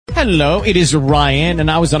Hello, it is Ryan,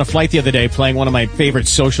 and I was on a flight the other day playing one of my favorite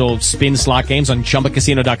social spin slot games on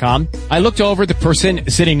ChumbaCasino.com. I looked over at the person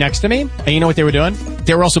sitting next to me, and you know what they were doing?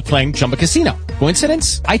 They were also playing Chumba Casino.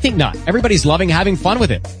 Coincidence? I think not. Everybody's loving having fun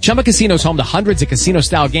with it. Chumba Casino is home to hundreds of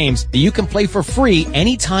casino-style games that you can play for free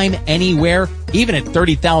anytime, anywhere, even at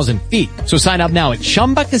 30,000 feet. So sign up now at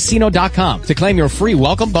ChumbaCasino.com to claim your free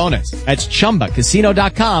welcome bonus. That's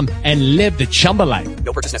ChumbaCasino.com and live the Chumba life.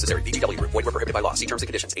 No purchase necessary. VGW. Void where prohibited by law. See terms and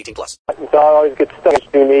conditions. 18+. So I always get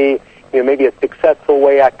stuck to me, maybe a successful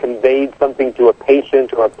way I conveyed something to a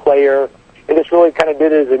patient or a player. And this really kind of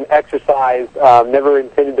did it as an exercise. Never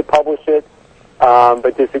intended to publish it,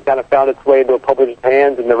 but just it kind of found its way into a publisher's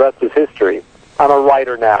hands, and the rest is history. I'm a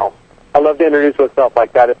writer now. I love to introduce myself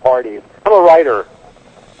like that at parties. I'm a writer.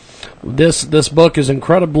 This book is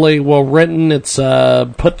incredibly well written. It's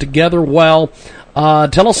put together well.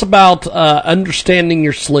 Tell us about understanding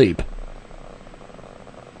your sleep.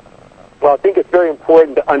 Well, I think it's very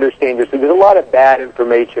important to understand your sleep. There's a lot of bad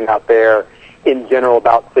information out there in general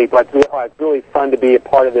about sleep. It's really fun to be a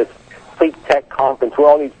part of this sleep tech conference where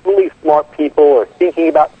all these really smart people are thinking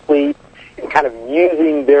about sleep and kind of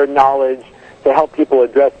using their knowledge to help people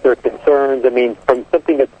address their concerns. I mean, from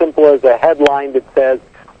something as simple as a headline that says,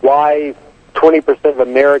 why 20% of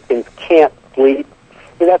Americans can't sleep.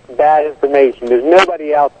 I mean, that's bad information. There's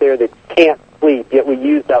nobody out there that can't sleep, yet we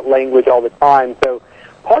use that language all the time. So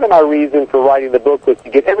part of my reason for writing the book was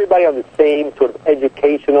to get everybody on the same sort of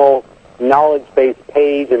educational, knowledge-based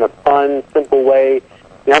page in a fun, simple way.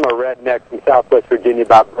 I'm a redneck from Southwest Virginia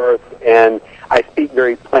by birth, and I speak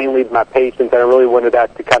very plainly to my patients, and I really wanted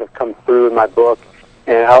that to kind of come through in my book.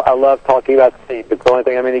 And I love talking about sleep. It's the only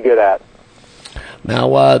thing I'm any good at.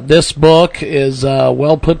 Now, this book is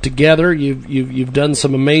well put together. You've done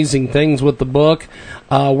some amazing things with the book.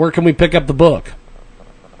 Where can we pick up the book?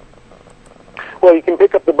 Well, you can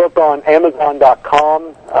pick up the book on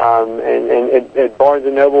Amazon.com and at Barnes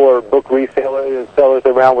 & Noble or book resellers and sellers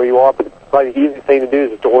around where you are. But probably the easiest thing to do is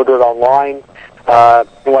just to order it online. And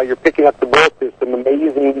while you're picking up the book, there's some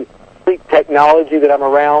amazing sleep technology that I'm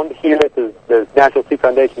around here at the National Sleep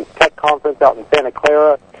Foundation's Tech Conference out in Santa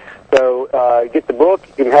Clara. So get the book.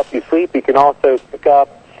 It can help you sleep. You can also pick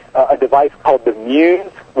up a device called the Muse,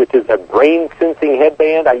 which is a brain-sensing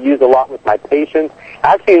headband I use a lot with my patients.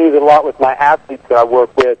 I actually use it a lot with my athletes that I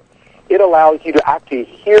work with. It allows you to actually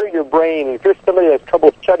hear your brain. If you're somebody that has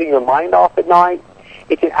trouble shutting your mind off at night,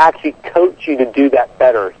 it can actually coach you to do that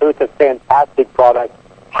better. So it's a fantastic product.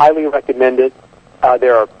 Highly recommend it.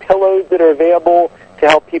 There are pillows that are available to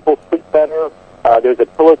help people sleep better. There's a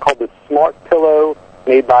pillow called the Smart Pillow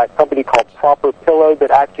made by a company called Proper Pillow that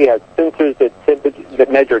actually has sensors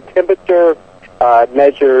that measure temperature,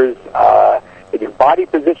 measures your body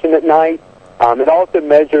position at night. It also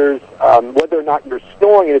measures whether or not you're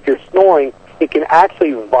snoring, and if you're snoring, it can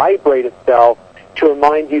actually vibrate itself to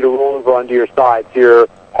remind you to roll over onto your side so your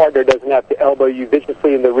partner doesn't have to elbow you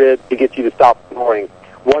viciously in the ribs to get you to stop snoring.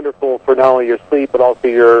 Wonderful for not only your sleep, but also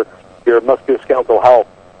your musculoskeletal health.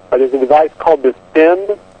 There's a device called the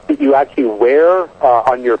Stim that you actually wear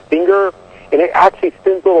on your finger, and it actually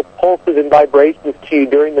sends little pulses and vibrations to you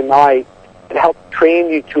during the night and helps train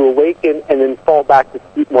you to awaken and then fall back to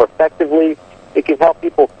sleep more effectively. It can help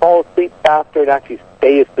people fall asleep faster and actually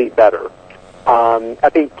stay asleep better. I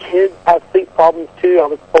think kids have sleep problems too. I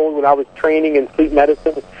was told when I was training in sleep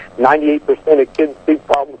medicine, 98% of kids' sleep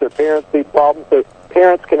problems are parents' sleep problems. So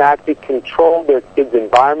parents can actually control their kids'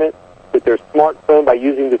 environment with their smartphone by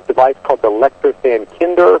using this device called the Electrofan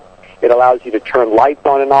Kinder. It allows you to turn lights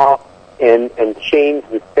on and off and change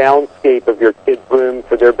the soundscape of your kid's room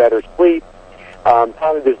for their better sleep.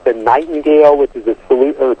 Finally, there's the Nightingale, which is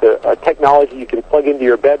a technology you can plug into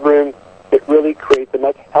your bedroom that really creates a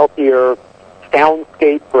much healthier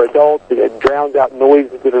soundscape for adults. It drowns out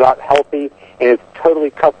noises that are not healthy, and it's totally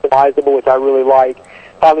customizable, which I really like.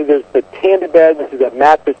 Finally, there's the Tandabed, which is a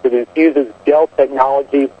mattress that infuses gel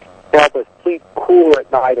technology to help us sleep cooler at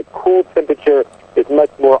night. A cool temperature is much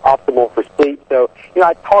more optimal for sleep. So,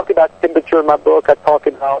 I talk about temperature in my book. I talk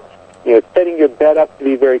about, setting your bed up to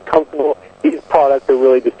be very comfortable. These products are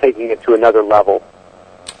really just taking it to another level.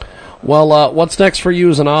 Well, what's next for you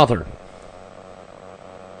as an author?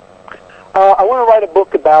 I want to write a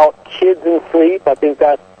book about kids and sleep. I think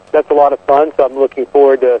that's a lot of fun, so I'm looking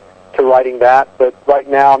forward to writing that. But right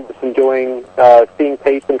now I'm just enjoying seeing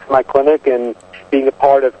patients in my clinic and being a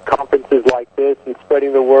part of conferences like this and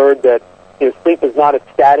spreading the word that sleep is not a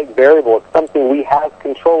static variable. It's something we have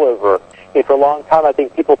control over. And for a long time, I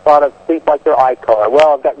think people thought of sleep like their eye color.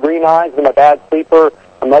 Well, I've got green eyes, I'm a bad sleeper.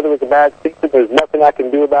 My mother was a bad sleeper. There's nothing I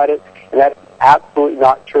can do about it. And that's absolutely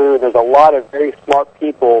not true. There's a lot of very smart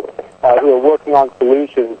people who are working on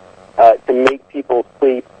solutions to make people's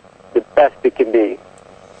sleep the best it can be.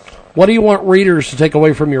 What do you want readers to take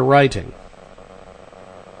away from your writing?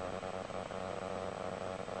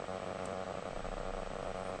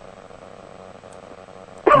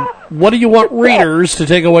 What do you want readers to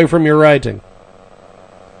take away from your writing?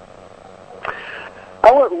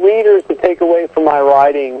 I want readers to take away from my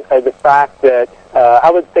writing the fact that I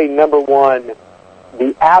would say, number one,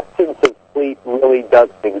 the absence of sleep really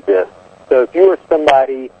doesn't exist. So if you are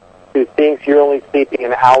somebody who thinks you're only sleeping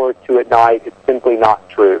an hour or two at night, it's simply not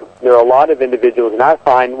true. There are a lot of individuals, and I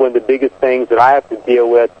find one of the biggest things that I have to deal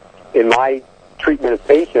with in my treatment of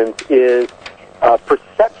patients is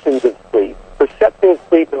perceptions of sleep. Perception of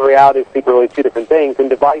sleep and reality of sleep are really two different things, and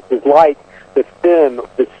devices like the SIM,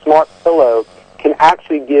 the smart pillow, can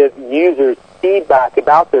actually give users feedback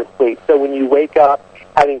about their sleep. So when you wake up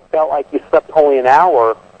having felt like you slept only an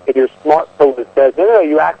hour, if your smart pillow says, no,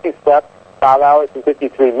 you actually slept 5 hours and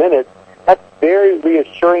 53 minutes, that's very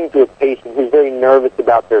reassuring to a patient who's very nervous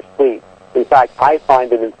about their sleep. In fact, I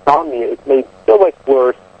find that insomnia is made so much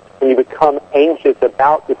worse when you become anxious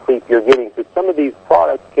about the sleep you're getting. So some of these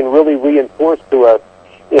products can really reinforce to us,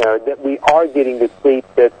 that we are getting the sleep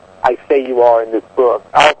that I say you are in this book.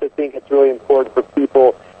 I also think it's really important for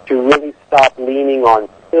people to really stop leaning on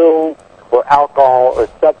pills or alcohol or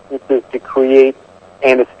substances to create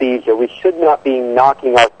anesthesia. We should not be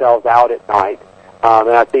knocking ourselves out at night.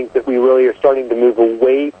 And I think that we really are starting to move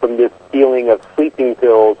away from this feeling of sleeping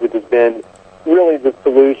pills, which has been really the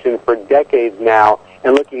solution for decades now,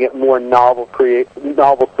 and looking at more novel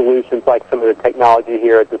solutions like some of the technology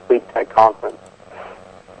here at the Sleep Tech Conference.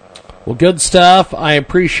 Well, good stuff. I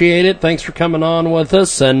appreciate it. Thanks for coming on with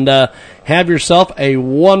us, and have yourself a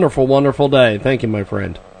wonderful, wonderful day. Thank you, my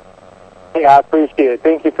friend. Hey, I appreciate it.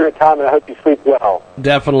 Thank you for your time, and I hope you sleep well.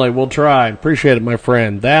 Definitely. We'll try. Appreciate it, my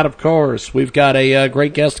friend. That, of course. We've got a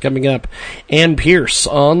great guest coming up. Ann Pierce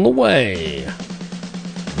on the way.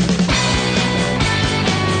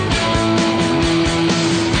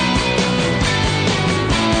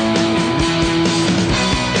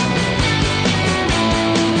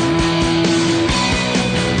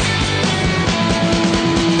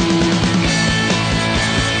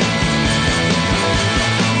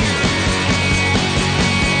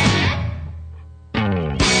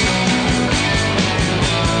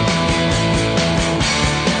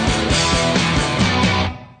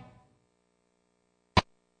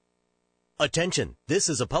 Attention, this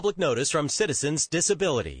is a public notice from Citizens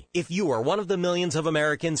Disability. If you are one of the millions of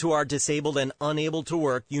Americans who are disabled and unable to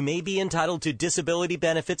work, you may be entitled to disability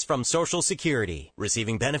benefits from Social Security.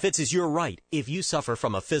 Receiving benefits is your right if you suffer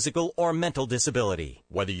from a physical or mental disability.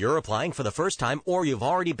 Whether you're applying for the first time or you've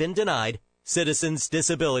already been denied, Citizens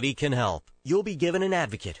Disability can help. You'll be given an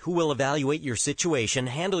advocate who will evaluate your situation,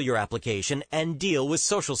 handle your application, and deal with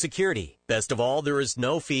Social Security. Best of all, there is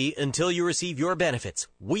no fee until you receive your benefits.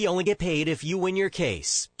 We only get paid if you win your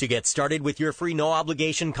case. To get started with your free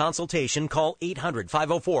no-obligation consultation, call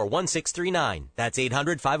 800-504-1639. That's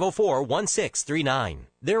 800-504-1639.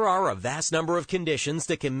 There are a vast number of conditions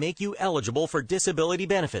that can make you eligible for disability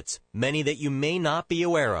benefits, many that you may not be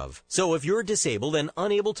aware of. So if you're disabled and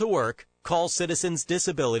unable to work, call Citizens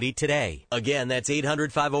Disability today. Again, that's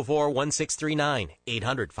 800-504-1639.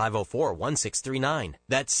 800-504-1639.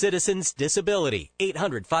 That's Citizens Disability.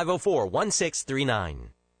 800-504-1639.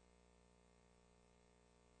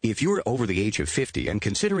 If you're over the age of 50 and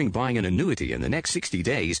considering buying an annuity in the next 60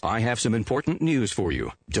 days, I have some important news for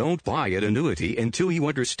you. Don't buy an annuity until you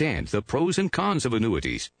understand the pros and cons of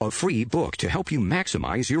annuities. A free book to help you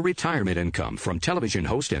maximize your retirement income from television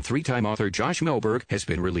host and three-time author Josh Melberg has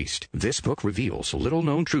been released. This book reveals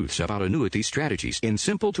little-known truths about annuity strategies in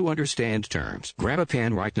simple-to-understand terms. Grab a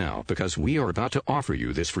pen right now because we are about to offer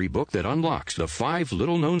you this free book that unlocks the 5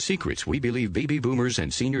 little-known secrets we believe baby boomers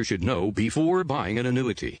and seniors should know before buying an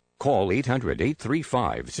annuity. Call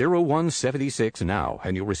 800-835-0176 now,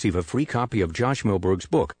 and you'll receive a free copy of Josh Melberg's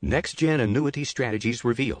book, Next Gen Annuity Strategies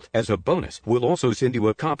Revealed. As a bonus, we'll also send you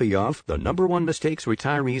a copy of The Number 1 Mistakes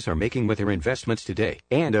Retirees Are Making with Their Investments Today,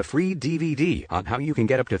 and a free DVD on how you can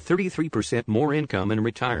get up to 33% more income in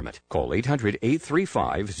retirement. Call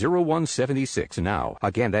 800-835-0176 now.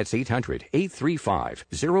 Again, that's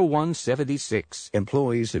 800-835-0176.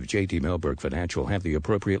 Employees of J.D. Melberg Financial have the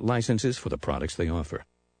appropriate licenses for the products they offer.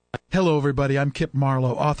 Hello, everybody. I'm Kip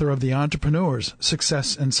Marlowe, author of The Entrepreneurs,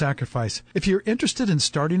 Success and Sacrifice. If you're interested in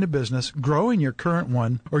starting a business, growing your current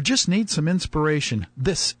one, or just need some inspiration,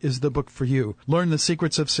 this is the book for you. Learn the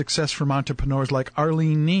secrets of success from entrepreneurs like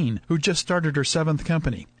Arlene Neen, who just started her 7th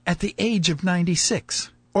company at the age of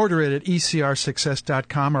 96. Order it at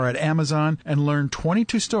ecrsuccess.com or at Amazon and learn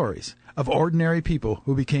 22 stories of ordinary people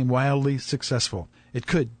who became wildly successful. It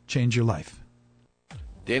could change your life.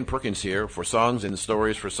 Dan Perkins here for Songs and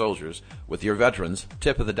Stories for Soldiers with your Veterans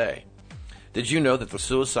Tip of the Day. Did you know that the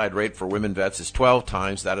suicide rate for women vets is 12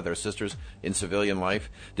 times that of their sisters in civilian life?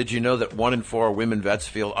 Did you know that 1 in 4 women vets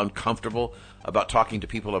feel uncomfortable about talking to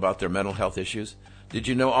people about their mental health issues? Did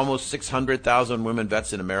you know almost 600,000 women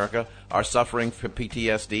vets in America are suffering from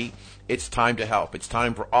PTSD? It's time to help. It's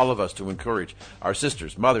time for all of us to encourage our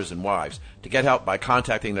sisters, mothers, and wives to get help by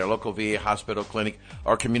contacting their local VA hospital, clinic,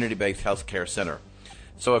 or community-based health care center.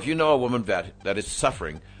 So if you know a woman vet that is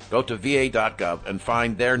suffering, go to va.gov and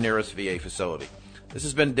find their nearest VA facility. This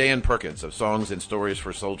has been Dan Perkins of Songs and Stories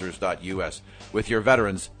for Soldiers.us with your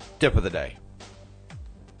Veterans Tip of the Day.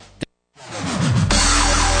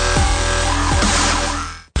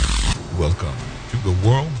 Welcome to the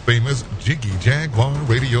world-famous Jiggy Jaguar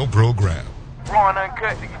radio program. Raw and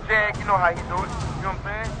uncut, Jiggy Jag, you know how you do it. You know what I'm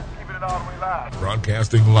saying? Keeping it all the way live.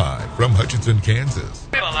 Broadcasting live from Hutchinson, Kansas.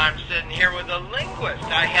 Well, I'm sitting here with a linguist.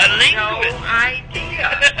 I had no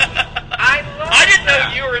idea. I didn't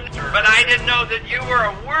know you were, but I didn't know that you were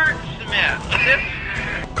a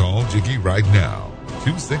wordsmith. Call Jiggy right now.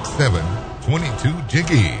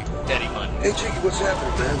 267-22-JIGGY. Daddy Money. Hey, Jiggy, what's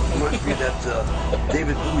happening, man? Reminds me of that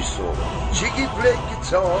David Bowie song. Jiggy play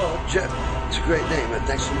guitar. It's a great name, man.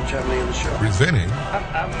 Thanks so much for having me on the show. Presenting.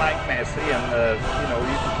 I'm Mike Massey, and,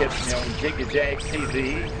 you can catch me on Jiggy Jag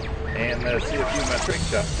TV and see a few of my trick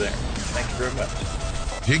shots there. Thank you very much.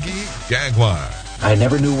 Jiggy Jaguar. I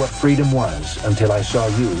never knew what freedom was until I saw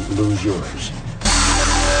you lose yours.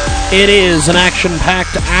 It is an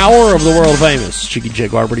action-packed hour of the world-famous Jiggy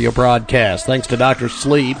Jaguar radio broadcast. Thanks to Dr.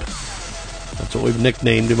 Sleep. That's what we've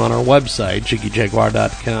nicknamed him on our website,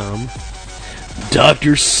 jiggyjaguar.com.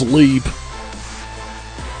 Dr. Sleep.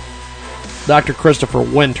 Dr. Christopher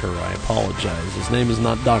Winter, I apologize. His name is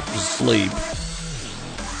not Dr. Sleep.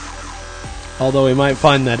 Although he might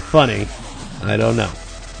find that funny. I don't know.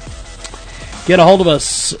 Get a hold of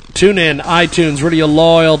us. Tune in, iTunes, Radio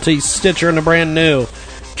Loyalty, Stitcher, and a brand new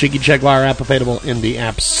Jiggy Jaguar app available in the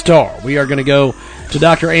App Store. We are going to go to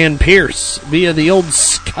Dr. Ann Pierce via the old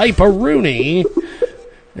Skype-a-rooney,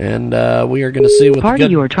 and we are going to see what the party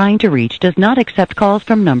you are trying to reach does not accept calls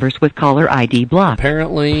from numbers with caller ID blocked.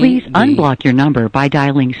 Apparently, please unblock your number by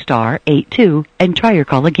dialing *82 and try your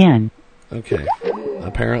call again. Okay.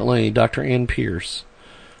 Apparently, Dr. Ann Pierce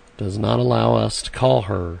does not allow us to call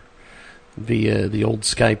her via the old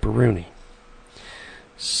Skype-a-rooney.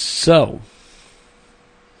 So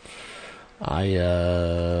I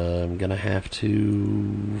am going to have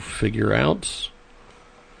to figure out.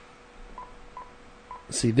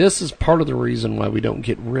 See, this is part of the reason why we don't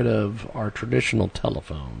get rid of our traditional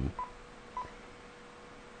telephone.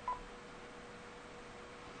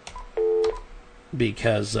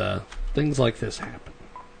 Because things like this happen.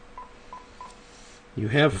 You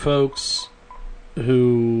have folks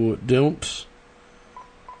who don't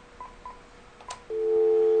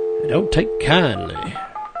take kindly.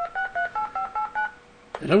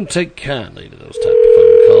 They don't take kindly to those type of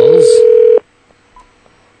phone calls.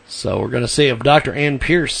 So we're going to see if Dr. Ann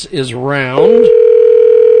Pierce is around.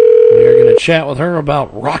 We are going to chat with her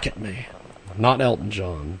about Rocket Man. Not Elton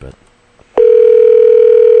John, but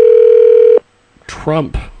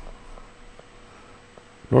Trump,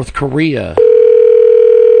 North Korea.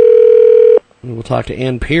 We will talk to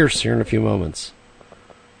Ann Pierce here in a few moments.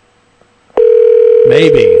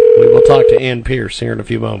 Maybe we will talk to Ann Pierce here in a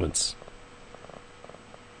few moments.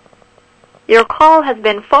 Your call has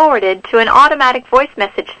been forwarded to an automatic voice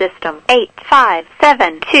message system.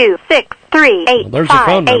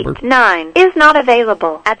 857-263-8589 is not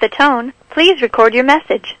available. At the tone, please record your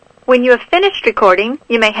message. When you have finished recording,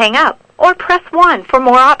 you may hang up or press 1 for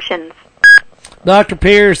more options. Dr.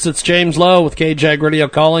 Pierce, it's James Lowe with KJAG Radio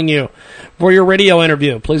calling you for your radio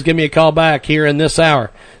interview. Please give me a call back here in this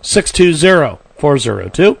hour.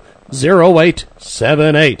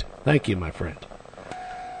 620-402-0878. Thank you, my friend.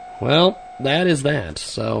 Well, that is that.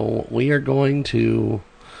 So we are going to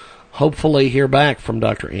hopefully hear back from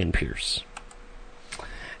Dr. Ann Pierce.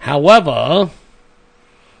 However,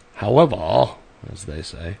 as they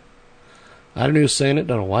say, I don't know who's saying it,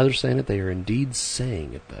 don't know why they're saying it. They are indeed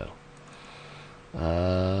saying it, though.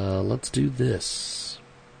 Let's do this.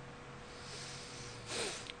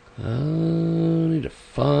 I need to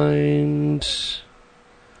find...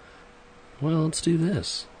 Well, let's do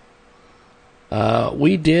this.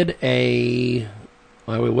 We did a...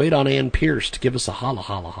 While we wait on Ann Pierce to give us a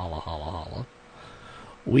holla.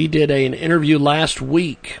 We did an interview last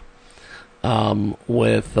week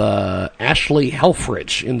with Ashley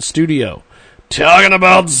Helfrich in studio talking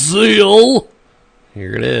about zeal.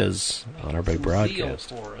 Here it is on our big broadcast.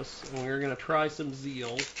 Zeal for us. We're going to try some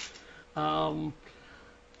zeal.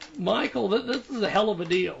 Michael, this is a hell of a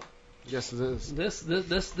deal. Yes, it is.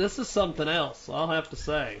 This is something else. I'll have to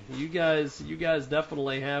say. You guys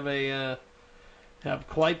definitely have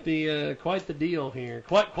quite the deal here.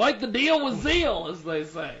 Quite the deal with zeal, as they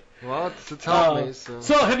say. Well, it's tell me.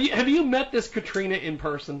 So have you met this Katrina in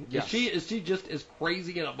person? Yes. Is she just as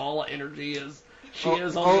crazy and a ball of energy as she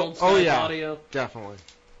is on the old Skype audio? Definitely.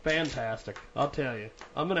 Fantastic. I'll tell you.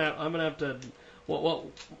 I'm gonna have to.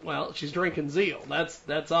 Well, she's drinking zeal.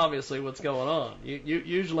 That's obviously what's going on.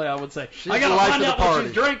 Usually I would say I gotta find out what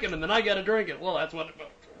she's drinking, and then I gotta drink it. Well, that's what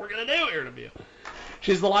we're gonna do here in a few.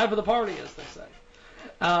 She's the life of the party, as they say.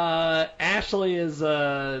 Ashley is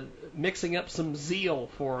mixing up some zeal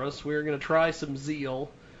for us. We're gonna try some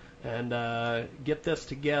zeal and get this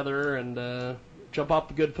together and jump off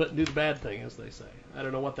the good foot and do the bad thing, as they say. I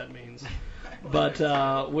don't know what that means, but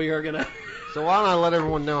we are gonna. So why don't I let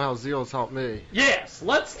everyone know how zeal has helped me? Yes,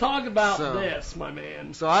 let's talk about this, my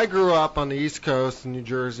man. So I grew up on the East Coast in New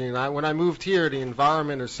Jersey, and when I moved here, the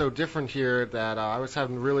environment is so different here that I was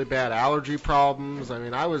having really bad allergy problems. I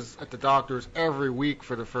mean, I was at the doctor's every week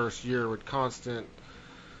for the first year with constant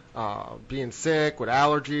being sick with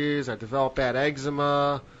allergies. I developed bad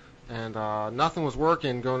eczema, and nothing was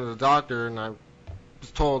working going to the doctor, and I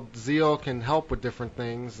was told zeal can help with different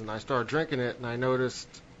things, and I started drinking it, and I noticed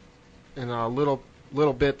in a little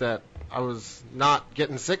bit that I was not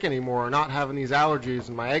getting sick anymore, not having these allergies,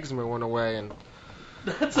 and my eczema went away. And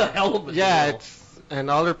that's a hell of a deal. And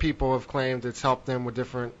other people have claimed it's helped them with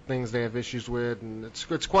different things they have issues with, and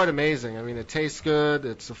it's quite amazing. I mean, it tastes good,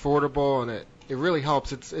 it's affordable, and it really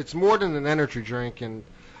helps. It's more than an energy drink, and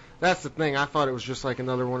that's the thing. I thought it was just like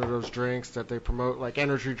another one of those drinks that they promote, like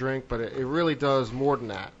energy drink, but it really does more than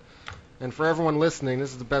that. And for everyone listening,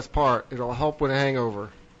 this is the best part. It'll help with a hangover.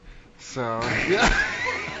 So, yeah.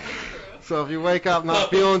 So if you wake up not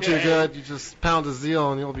feeling too good, you just pound a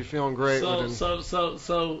zeal and you'll be feeling great. So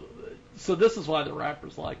this is why the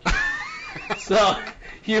rappers like you. So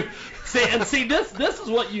you see this is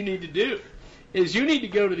what you need to do, is you need to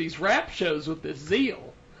go to these rap shows with this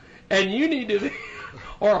zeal, and you need to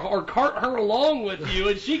or cart her along with you,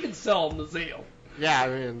 and she can sell them the zeal. Yeah, I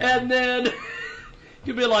mean. And then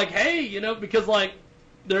you'll be like, hey, because like.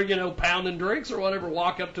 They're, pounding drinks or whatever,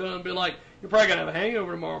 walk up to him and be like, you're probably going to have a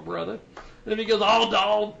hangover tomorrow, brother. And if he goes, oh,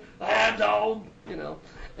 dog,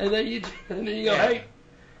 and then you go, hey,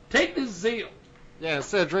 take this zeal. Yeah,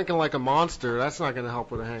 instead of drinking like a monster, that's not going to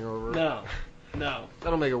help with a hangover. No.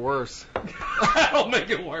 That'll make it worse. That'll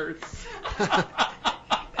make it worse.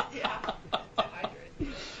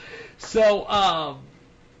 So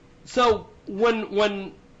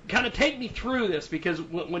when kind of take me through this, because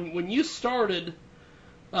when you started...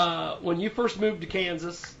 when you first moved to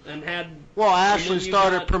Kansas and had... Well, Ashley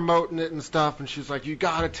started promoting it and stuff, and she's like, you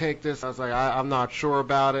got to take this. I was like, I'm not sure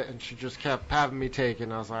about it, and she just kept having me take it,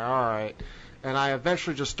 and I was like, all right. And I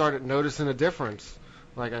eventually just started noticing a difference.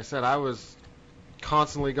 Like I said, I was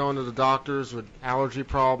constantly going to the doctors with allergy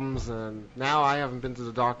problems, and now I haven't been to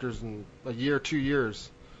the doctors in a year, 2 years.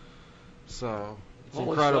 So, it's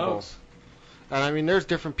incredible. And I mean, there's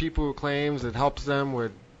different people who claims it helps them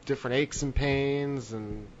with different aches and pains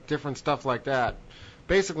and different stuff like that.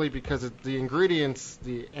 Basically because the ingredients,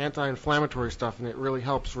 the anti-inflammatory stuff, and it really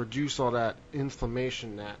helps reduce all that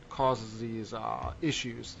inflammation that causes these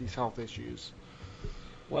issues, these health issues.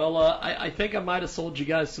 Well, I think I might have sold you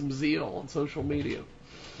guys some zeal on social media.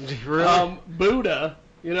 Really? Buddha,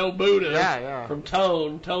 Buddha. Yeah. From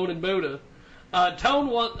Tone and Buddha.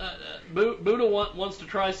 Buddha wants to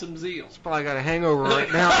try some zeal. He's probably got a hangover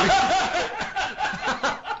right now.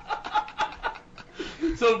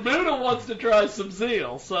 So Buddha wants to try some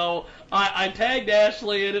zeal. So I tagged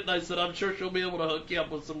Ashley in it, and I said, I'm sure she'll be able to hook you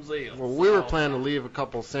up with some zeal. Well, we were planning to leave a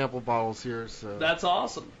couple sample bottles here. So that's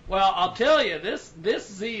awesome. Well, I'll tell you, this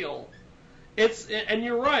zeal, and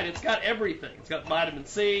you're right, it's got everything. It's got vitamin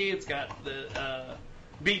C, it's got the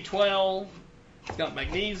B12, it's got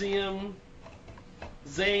magnesium,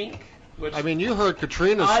 zinc. Which I mean, you heard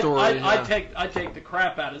Katrina's story. I take the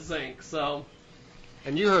crap out of zinc, so...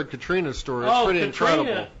 And you heard Katrina's story. It's pretty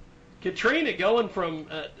incredible. Katrina going from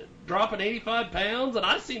dropping 85 pounds, and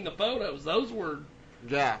I seen the photos. Those were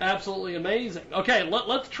absolutely amazing. Okay,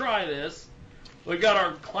 let's try this. We've got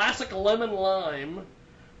our classic lemon lime.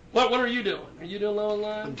 What are you doing? Are you doing lemon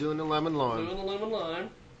lime? I'm doing the lemon lime. Doing the lemon lime.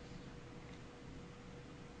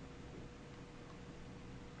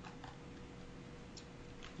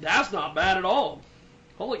 That's not bad at all.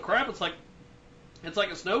 Holy crap, it's like It's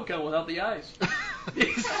like a snow cone without the ice.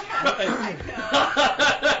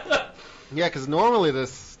 Yeah, because normally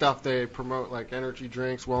this stuff they promote, like energy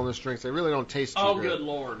drinks, wellness drinks, they really don't taste too good. Oh, good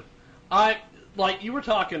Lord. Like you were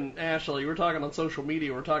talking, Ashley, you were talking on social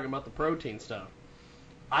media, we were talking about the protein stuff.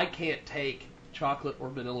 I can't take chocolate or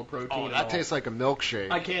vanilla protein at all. That tastes like a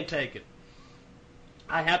milkshake. I can't take it.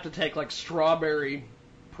 I have to take like strawberry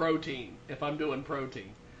protein if I'm doing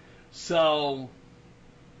protein. So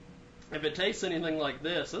if it tastes anything like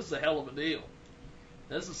this is a hell of a deal.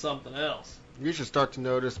 This is something else. You should start to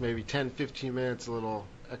notice maybe 10, 15 minutes, a little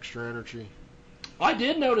extra energy. I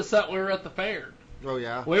did notice that when we were at the fair. Oh,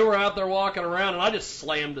 yeah? We were out there walking around, and I just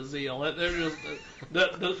slammed a Zeal. They're just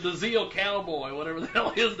the Zeal cowboy, whatever the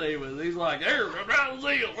hell his name is. He's like, "Here, I'm driving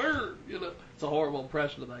Zeal." You know, it's a horrible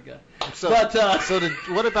impression of that guy. So,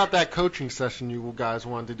 what about that coaching session you guys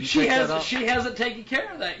wanted? Did you take that up? She hasn't taken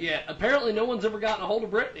care of that yet. Apparently, no one's ever gotten a hold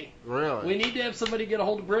of Brittany. Really? We need to have somebody get a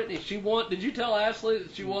hold of Brittany. Did you tell Ashley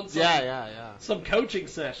that she wants some coaching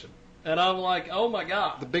session? And I'm like, oh my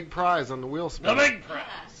God. The big prize on the wheel spin. The big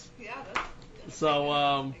prize. Yeah.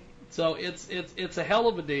 So it's a hell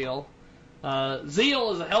of a deal.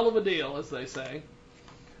 Zeal is a hell of a deal, as they say.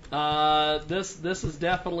 This is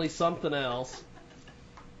definitely something else.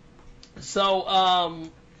 So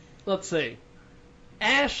let's see,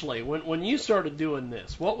 Ashley, when you started doing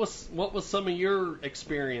this, what was some of your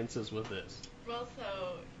experiences with this? Well,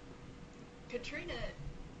 so Katrina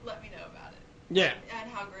let me know about it. Yeah. And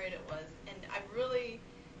how great it was, and I really,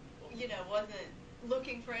 wasn't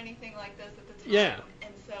looking for anything like this at the time. Yeah.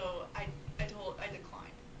 And so I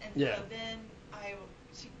declined. And yeah. so then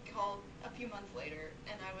she called a few months later,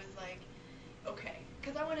 and I was like, okay,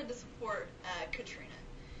 because I wanted to support Katrina.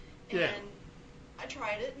 And yeah. I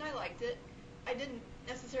tried it, and I liked it. I didn't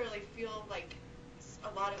necessarily feel like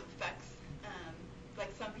a lot of effects like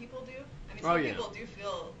some people do. I mean, some people do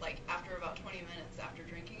feel like after about 20 minutes after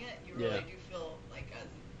drinking it, you really do feel like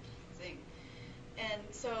a zing. And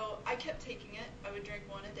so I kept taking it. I would drink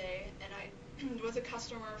one a day, and I was a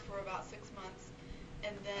customer for about 6 months.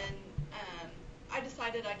 And then I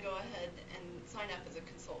decided I'd go ahead and sign up as a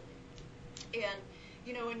consultant. And,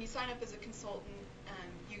 when you sign up as a consultant,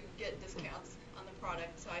 you get discounts on the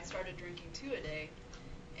product. So I started drinking 2 a day.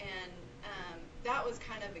 And that was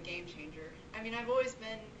kind of a game changer. I mean, I've always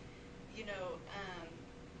been,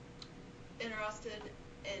 interested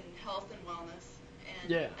in health and wellness.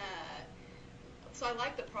 And so I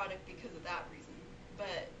like the product because of that reason.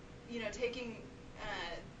 But, taking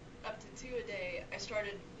up to 2 a day, I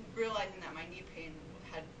started realizing that my knee pain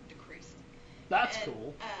had decreased. That's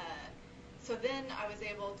cool. So then I was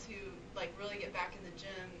able to really get back in the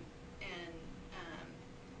gym and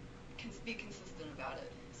be consistent about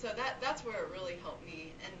it. So that's where it really helped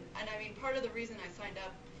me. And I mean, part of the reason I signed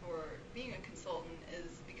up for being a consultant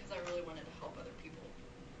is because I really wanted to help other people.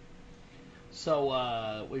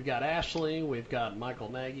 So we've got Ashley, we've got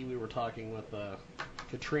Michael Nagy. We were talking with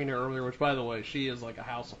Katrina earlier, which, by the way, she is like a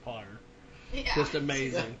house of fire. Yeah, just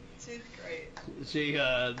amazing. She's great. She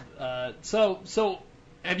so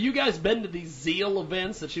have you guys been to these Zeal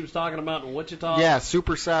events that she was talking about in Wichita? Yeah,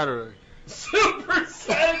 Super Saturday. Super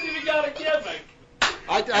Saturday, you got a gimmick.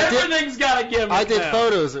 Everything's got a gimmick. I did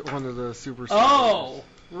photos at one of the Super Saturdays. Oh,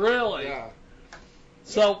 really? Yeah.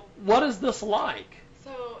 So what is this like?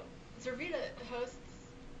 So Zervita hosts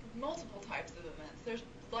multiple types of events. There's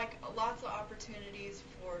lots of opportunities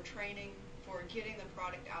for training, for getting the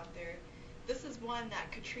product out there. This is one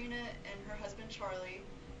that Katrina and her husband Charlie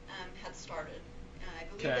had started. I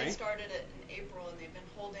believe they started it in April, and they've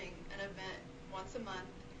been holding an event once a month.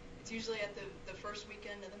 It's usually at the first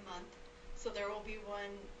weekend of the month. So there will be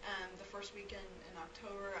one the first weekend in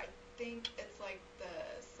October. I think it's like the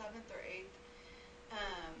 7th or 8th.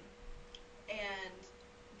 And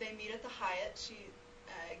they meet at the Hyatt. She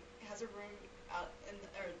has a room out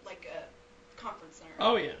or a conference center.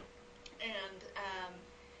 Oh yeah. And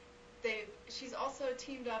she's also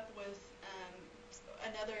teamed up with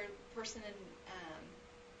another person in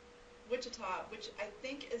Wichita, which I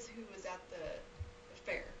think is who was at the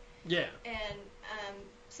fair. Yeah. And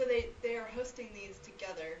so they are hosting these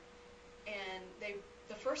together, and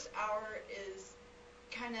the first hour is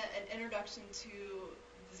kind of an introduction to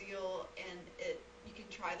Zeal, and you can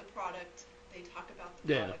try the product. They talk about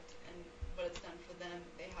the product and what it's done for them.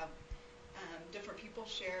 They have different people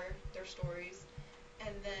share their stories,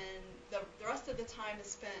 and then the rest of the time is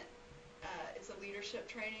spent. It's a leadership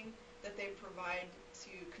training that they provide to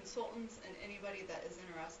consultants and anybody that is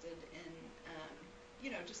interested in,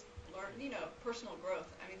 just learn, personal growth.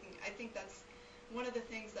 I think that's one of the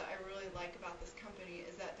things that I really like about this company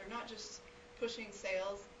is that they're not just pushing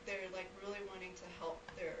sales. They're like really wanting to help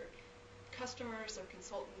their customers or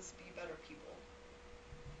consultants be better people.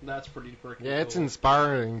 That's pretty freaking cool. Yeah, it's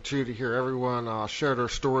inspiring, too, to hear everyone share their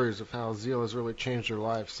stories of how Zeal has really changed their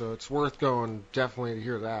life. So it's worth going, definitely, to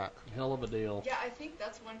hear that. Hell of a deal. Yeah, I think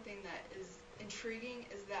that's one thing that is intriguing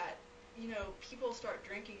is that, you know, people start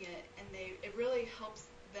drinking it, and it really helps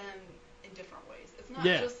them in different ways. It's not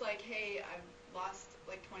just like, hey, I've lost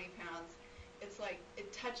like 20 pounds. It's like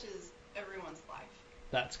it touches everyone's life.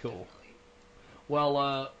 That's cool. Definitely.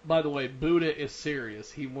 Well, by the way, Buddha is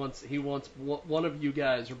serious. He wants one of you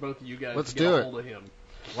guys or both of you guys to get a hold of him.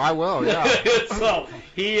 Well, I will, yeah. So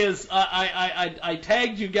he is. I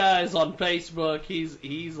tagged you guys on Facebook.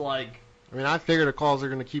 He's like. I mean, I figure the calls are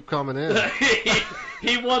going to keep coming in.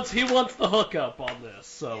 he wants the hookup on this.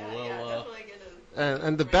 So definitely get it.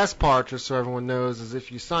 And the best part, just so everyone knows, is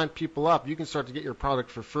if you sign people up, you can start to get your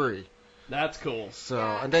product for free. That's cool. So,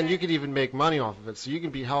 and then you could even make money off of it. So you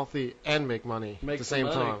can be healthy and make money at the same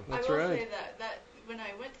time. That's I will right. say that when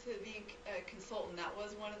I went to being a consultant, that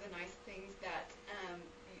was one of the nice things that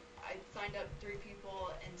I signed up 3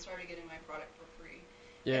 people and started getting my product for free.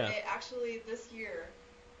 Yeah. And actually, this year,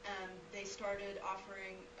 they started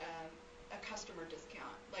offering a customer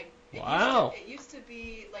discount. Like, wow. It used to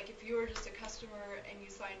be like if you were just a customer and you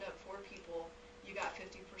signed up 4 people, you got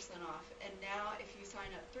 50% off. And now if you sign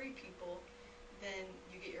up 3 people, then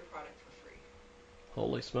you get your product for free.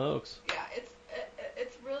 Holy smokes. Yeah,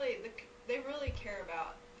 it's really, they really care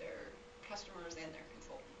about their customers and their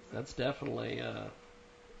consultants. That's definitely a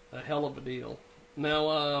hell of a deal.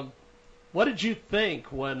 Now, what did you think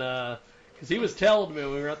when, because he was telling me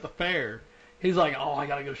when we were at the fair, he's like, oh, I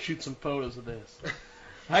got to go shoot some photos of this.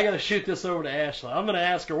 I got to shoot this over to Ashley. I'm going to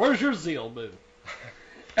ask her, where's your Zeal booth?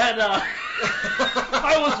 And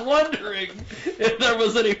I was wondering if there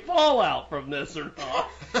was any fallout from this or not.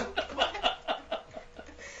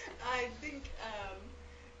 I think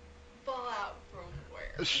fallout from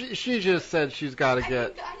where? She just said she's got to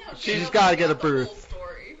get she's got to get a booth.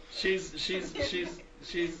 She's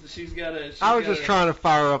got a. I was just trying to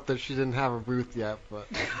fire her up that she didn't have a booth yet, but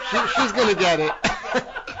she's gonna get it.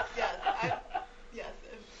 Yes.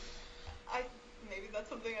 Maybe that's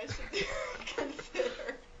something I should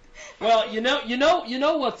consider. Well, you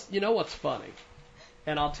know what's funny,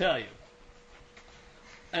 and I'll tell you.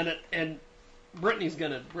 And Brittany's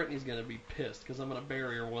gonna be pissed because I'm gonna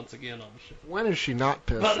bury her once again on the show. When is she not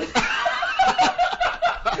pissed? Well,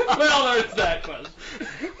 there's that question.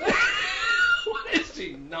 When is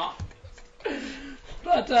she not pissed?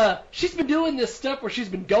 But she's been doing this stuff where she's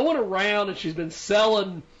been going around and she's been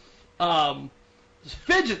selling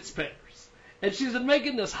fidget spinners. And she's been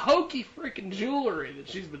making this hokey freaking jewelry that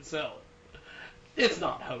she's been selling. It's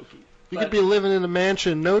not hokey. You could be living in a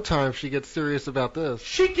mansion in no time if she gets serious about this.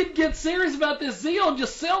 She could get serious about this Zeal and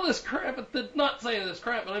just sell this crap. Not saying this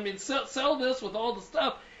crap, but I mean sell this with all the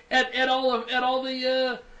stuff at all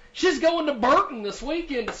the. She's going to Burton this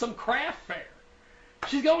weekend to some craft fair.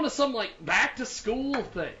 She's going to some like back to school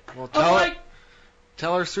thing. Well,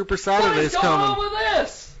 tell her Super Saturday's coming. What is going on with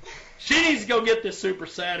this? She needs to go get this Super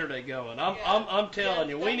Saturday going. I'm telling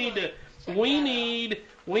you, we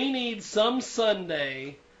need some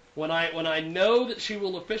Sunday when I know that she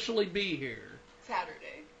will officially be here.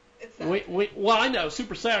 Saturday. It's Saturday. Well, I know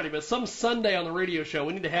Super Saturday, but some Sunday on the radio show,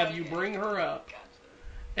 we need to have you bring her up,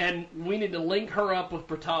 and we need to link her up with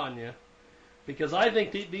Britannia, because I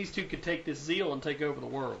think these two could take this Zeal and take over the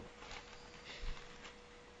world.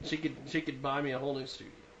 She could buy me a whole new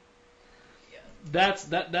studio. That's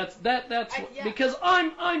because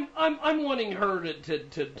I'm wanting her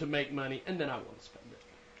to make money, and then I want to spend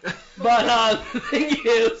it. But the thing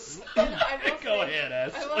is, go ahead,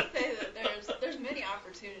 Ashley. I will say that there's many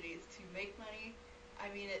opportunities to make money. I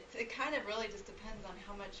mean, it kind of really just depends on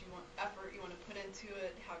how much effort you want to put into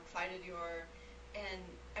it, how excited you are, and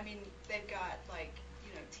I mean they've got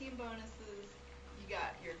team bonuses, you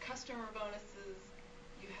got your customer bonuses.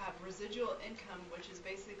 You have residual income, which is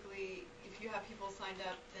basically if you have people signed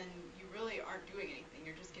up, then you really aren't doing anything.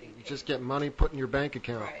 You're just getting paid. You just get money put in your bank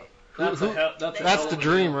account. Right. That's the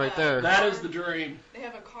dream right there. That is the dream. They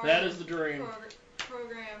have a card. That is the dream.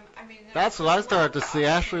 Program. I mean, that's what I started to see.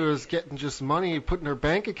 Ashley was getting just money put in her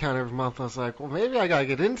bank account every month. I was like, well, maybe I gotta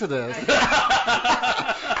get into this.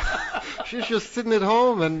 She's just sitting at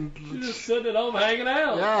home and she's just sitting at home hanging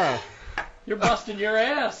out. Yeah. You're busting your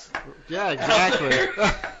ass. Yeah, exactly.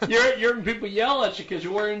 You're hearing people yell at you because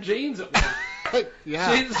you're wearing jeans at work.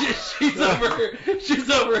 Yeah. She's over here. She's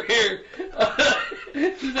over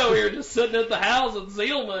here just sitting at the house and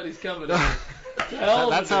Zeal money's coming in.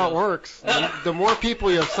 That's how it works. The more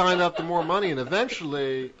people you have signed up, the more money, and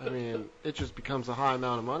eventually, I mean, it just becomes a high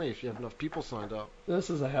amount of money if you have enough people signed up. This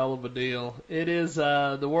is a hell of a deal. It is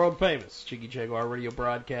the world famous Jiggy Jaguar radio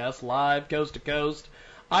broadcast, live coast to coast.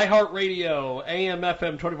 iHeartRadio, AM,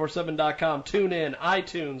 FM, 247.com, TuneIn,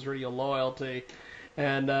 iTunes, Radio Loyalty,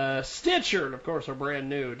 and Stitcher, and of course our brand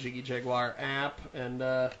new Jiggy Jaguar app. And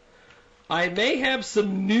I may have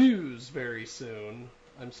some news very soon.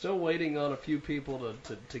 I'm still waiting on a few people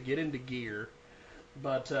to get into gear,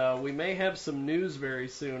 but we may have some news very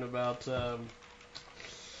soon about a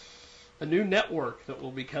new network that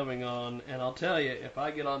will be coming on. And I'll tell you, if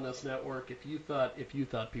I get on this network, if you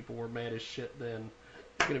thought people were mad as shit then,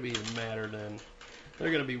 they're going to be even madder then.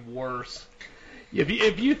 They're going to be worse.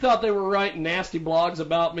 If you thought they were writing nasty blogs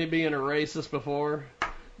about me being a racist before,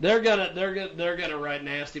 they're gonna write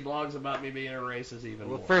nasty blogs about me being a racist even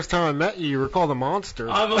more. The first time I met you, you were called a monster.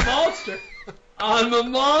 I'm a monster. I'm a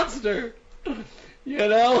monster. You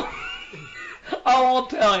know? I'll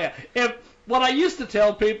tell you. What I used to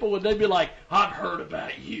tell people when they'd be like, "I've heard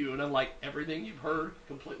about you," and I'm like, "Everything you've heard,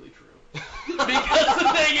 completely true." Because the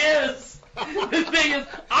thing is,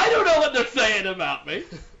 I don't know what they're saying about me,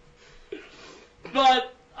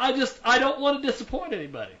 but I don't want to disappoint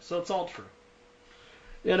anybody, so it's all true.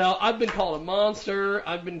 You know, I've been called a monster.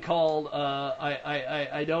 I've been called,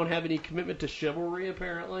 I don't have any commitment to chivalry,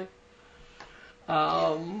 apparently.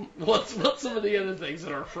 What's some of the other things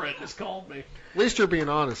that our friend has called me? At least you're being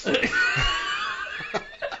honest.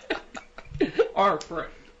 Our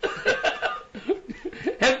friend.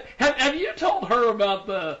 Have you told her about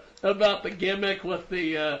the gimmick with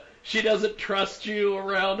the she doesn't trust you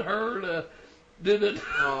around her to do the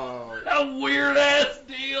a weird ass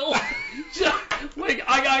deal? We've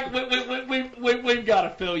got to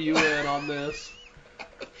fill you in on this.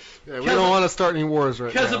 Yeah, we don't want to start any wars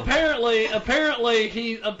right now. Because apparently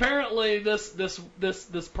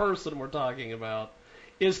this person we're talking about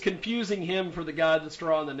is confusing him for the guy that's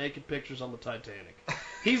drawing the naked pictures on the Titanic.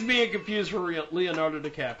 He's being confused for Leonardo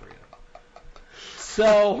DiCaprio.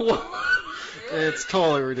 So it's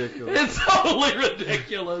totally ridiculous. It's totally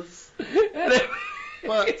ridiculous. But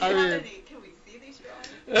I mean, can we see these drawings?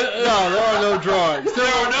 No, there are no drawings. There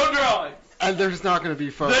are no drawings. And there's not going to be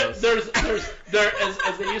photos. There's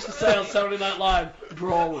as they used to say on Saturday Night Live,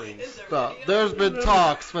 drawings. There's been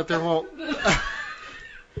talks, but there won't.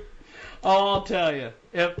 I'll tell you.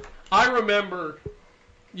 If I remember,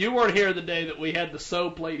 you weren't here the day that we had the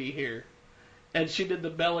soap lady here, and she did the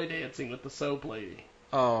belly dancing with the soap lady.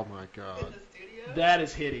 Oh my God. In the studio? That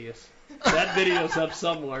is hideous. That video's up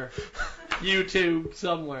somewhere. YouTube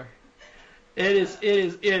somewhere. It is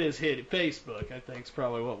hideous. Facebook, I think, is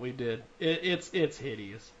probably what we did. It's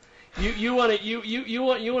hideous. You want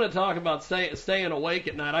to talk about staying awake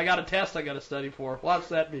at night? I got a test I got to study for. Watch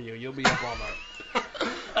that video. You'll be up all night.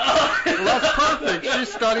 Well, that's perfect.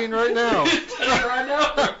 She's studying right now. She's studying right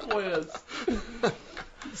now for a quiz.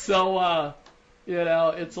 So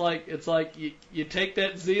it's like you take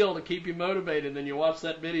that zeal to keep you motivated, and then you watch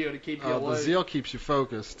that video to keep you awake. The zeal keeps you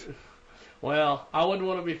focused. Well, I wouldn't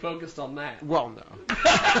want to be focused on that. Well, no.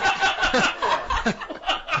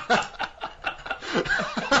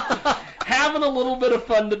 Having a little bit of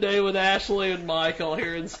fun today with Ashley and Michael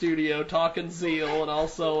here in studio, talking zeal and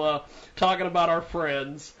also talking about our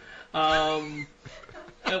friends,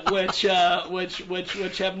 which have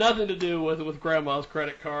nothing to do with Grandma's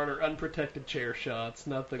credit card or unprotected chair shots,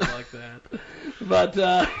 nothing like that. But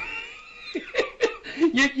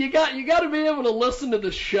you got to be able to listen to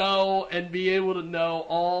the show and be able to know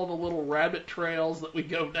all the little rabbit trails that we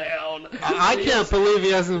go down. I can't believe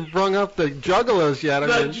he hasn't brung up the Juggalos yet.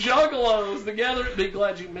 Juggalos together. Be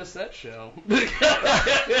glad you missed that show.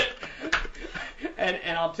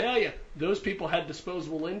 and I'll tell you, those people had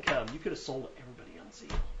disposable income. You could have sold everybody on Zeal.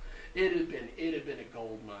 It had been a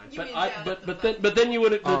gold mine. But then you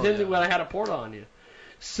would have had a port on you.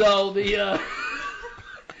 So the.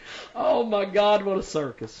 Oh my God, what a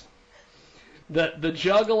circus. The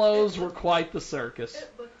Juggalos were quite the circus. It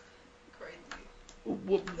looked crazy.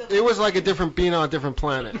 It was like a different being on a different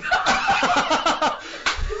planet. He kept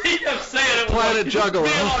saying it Planet was Juggalo.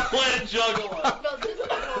 Being on Planet Juggalo. Well, this is the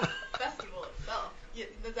whole festival itself.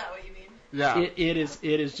 Is that what you mean? Yeah.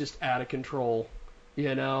 It is just out of control.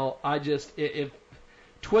 You know, if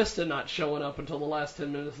Twista not showing up until the last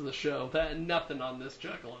 10 minutes of the show, nothing on this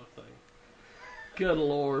Juggalo thing. Good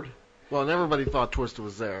Lord. Well, and everybody thought Twister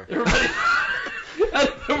was there.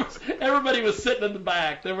 Everybody was sitting in the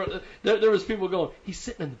back. There was people going, he's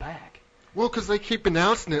sitting in the back. Well, because they keep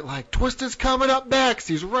announcing it like, Twister's coming up next.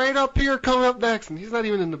 He's right up here coming up next, and he's not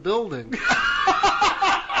even in the building.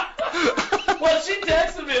 Well, she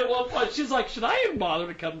texted me at one point. She's like, should I even bother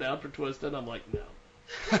to come down for Twisted? I'm like, no.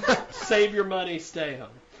 Save your money, stay home.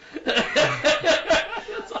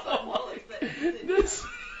 That's all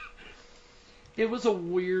it was a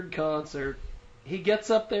weird concert. He gets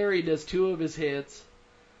up there, he does 2 of his hits,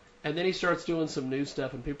 and then he starts doing some new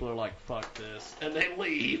stuff, and people are like, fuck this, and they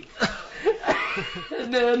leave.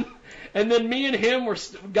 and then me and him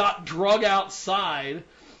got drug outside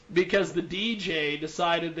because the DJ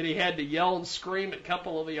decided that he had to yell and scream at a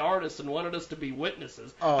couple of the artists and wanted us to be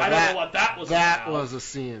witnesses. I don't know what that was about. That was a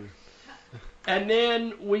scene. And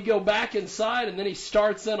then we go back inside, and then he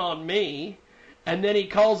starts in on me, and then he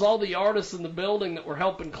calls all the artists in the building that were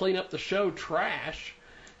helping clean up the show trash.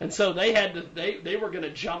 And so they had to. They were going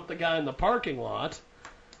to jump the guy in the parking lot.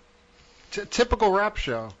 Typical rap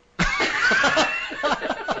show.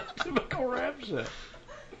 Typical rap show.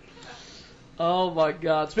 Oh my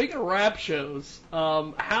God! Speaking of rap shows,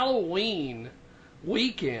 Halloween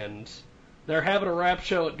weekend, they're having a rap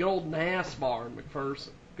show at good old Nass Bar in McPherson.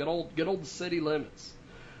 Good old City Limits,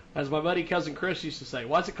 as my buddy cousin Chris used to say.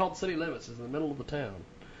 Why is it called City Limits? It's in the middle of the town.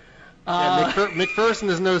 McPherson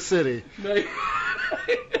is no city.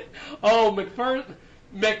 Oh,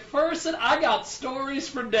 McPherson, I got stories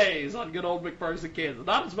for days on good old McPherson, Kansas.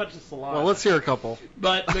 Not as much as Salina. Well, let's hear a couple.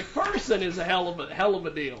 But McPherson is a hell of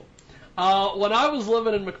a deal. When I was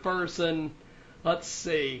living in McPherson, let's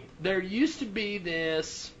see, there used to be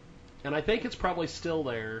this, and I think it's probably still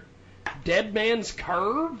there, Dead Man's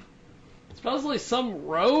Curve. It's supposedly some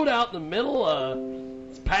road out in the middle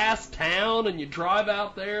of past town, and you drive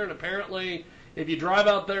out there, and apparently if you drive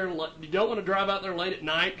out there, you don't want to drive out there late at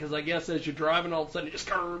night, because I guess as you're driving, all of a sudden it just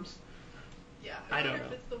curves. Yeah, I don't know.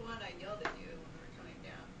 If it's the one I yelled at you when we were coming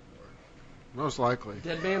down. Most likely.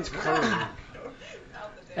 Dead Man's Curve.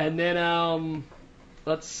 And then,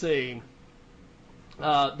 let's see.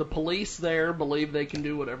 The police there believe they can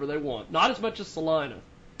do whatever they want. Not as much as Salina.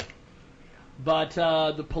 But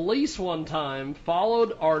the police one time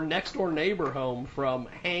followed our next-door neighbor home from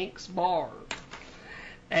Hank's Bar.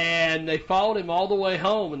 And they followed him all the way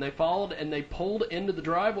home, and they pulled into the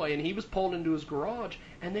driveway, and he was pulled into his garage,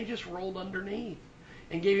 and they just rolled underneath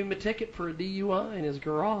and gave him a ticket for a DUI in his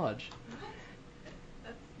garage.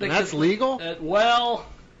 That's legal?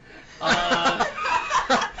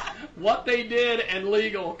 What they did and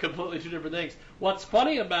legal, completely two different things. What's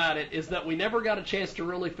funny about it is that we never got a chance to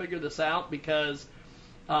really figure this out because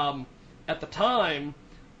at the time,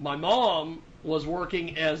 my mom was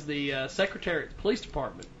working as the secretary at the police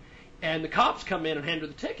department, and the cops come in and hand her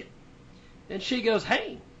the ticket. And she goes,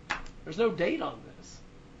 hey, there's no date on this.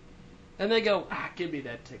 And they go, give me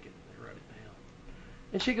that ticket. And they write it down.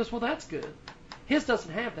 And she goes, well, that's good. His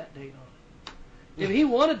doesn't have that date on it. If he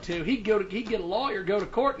wanted to, he'd get a lawyer, go to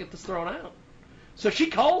court, and get this thrown out. So she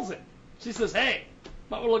calls him. She says, hey,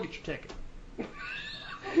 might want to look at your ticket.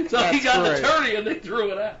 So That's he got great. an attorney, and they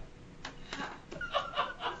threw it out.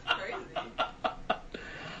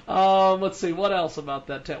 Let's see, what else about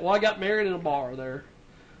that town? Well, I got married in a bar there.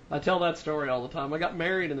 I tell that story all the time. I got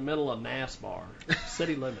married in the middle of Nass Bar,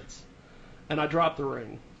 City Limits, and I dropped the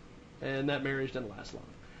ring, and that marriage didn't last long.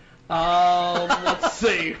 Let's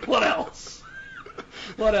see, what else?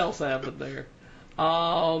 What else happened there?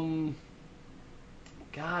 God,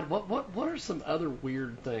 what are some other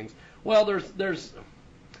weird things? Well,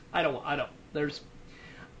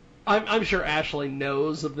 I'm sure Ashley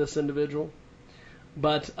knows of this individual,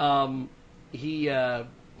 but he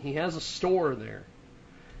has a store there,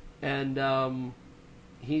 and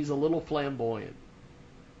he's a little flamboyant.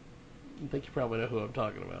 I think you probably know who I'm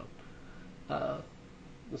talking about.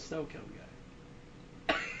 The snow cone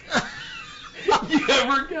guy. You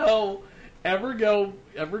ever go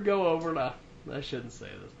over to, I shouldn't say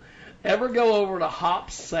this, ever go over to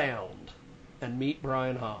Hop Sound and meet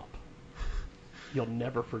Brian Hop? You'll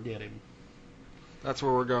never forget him. That's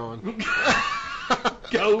where we're going.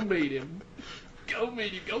 Go meet him. Go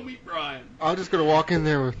meet him. Go meet Brian. I'm just going to walk in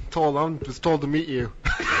there I'm just told to meet you.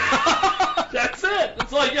 That's it.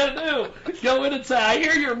 That's all you got to do. Go in and say, I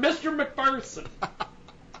hear you're Mr. McPherson.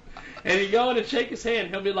 And you go in and shake his hand.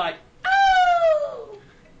 He'll be like, oh,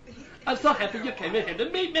 I'm so happy you came in here to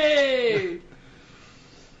meet me.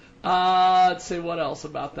 Let's see what else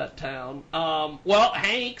about that town. Well,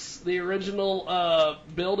 Hanks, the original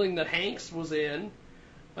building that Hanks was in,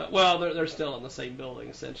 they're still in the same building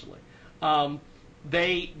essentially.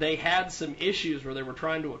 They had some issues where they were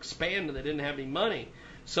trying to expand and they didn't have any money.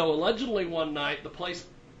 So allegedly one night the place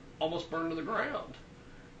almost burned to the ground,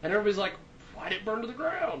 and everybody's like, "Why did it burn to the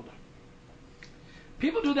ground?"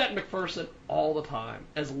 People do that in McPherson all the time.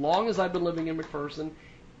 As long as I've been living in McPherson,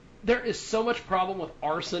 there is so much problem with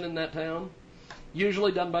arson in that town.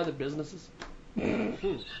 usually done by the businesses.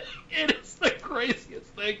 It is the craziest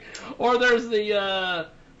thing. Or there's the,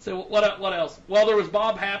 what else? Well, there was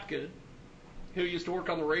Bob Hapgood, who used to work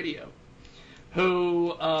on the radio,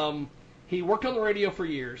 who he worked on the radio for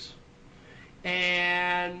years,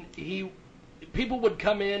 and people would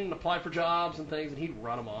come in and apply for jobs and things, and he'd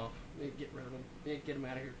run them off. He'd get rid of them. He'd get them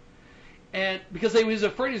out of here. And because he was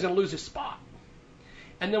afraid he was going to lose his spot.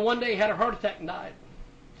 And then one day he had a heart attack and died.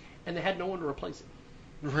 And they had no one to replace him.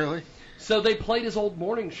 Really? So they played his old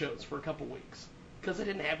morning shows for a couple weeks because they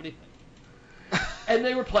didn't have anything. And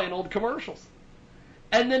they were playing old commercials.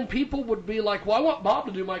 And then people would be like, well, I want Bob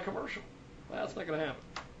to do my commercial. Well, that's not going to happen.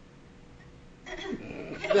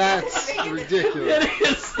 That's ridiculous. It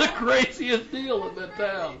is the craziest deal in that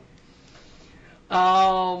town. A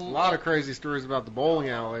lot of crazy stories about the bowling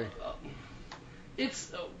alley.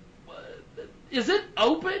 It's... is it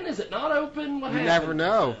open? Is it not open? What You happened? never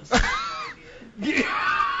know.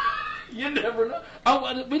 You never know.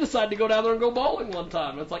 Oh, we decided to go down there and go bowling one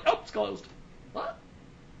time. It's like, oh, it's closed. What?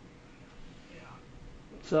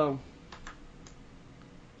 So,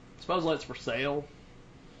 supposedly it's for sale.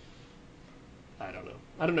 I don't know.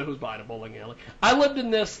 I don't know who's buying a bowling alley. I lived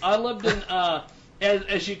in as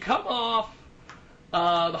you come off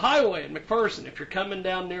the highway in McPherson, if you're coming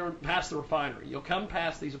down near past the refinery, you'll come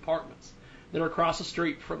past these apartments that are across the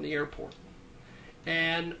street from the airport.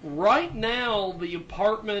 And right now, one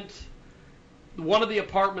of the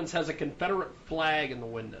apartments has a Confederate flag in the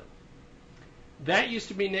window. That used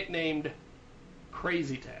to be nicknamed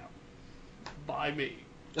Crazy Town by me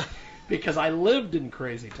because I lived in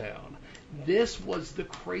Crazy Town. This was the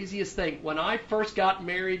craziest thing. When I first got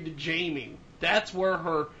married to Jamie, that's where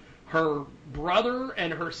her brother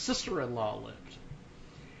and her sister-in-law lived.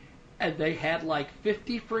 And they had like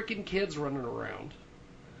 50 freaking kids running around.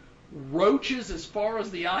 Roaches as far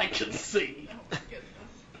as the eye can see.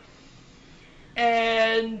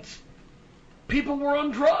 And people were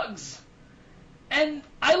on drugs. And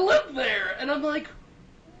I lived there, and I'm like,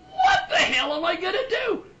 what the hell am I going to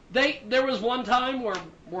do? There was one time where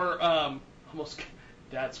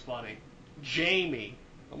that's funny. Jamie,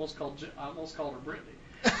 I almost called her Brittany.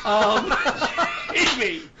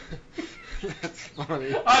 Jamie. That's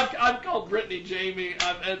funny. I've called Brittany Jamie.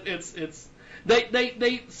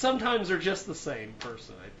 They sometimes are just the same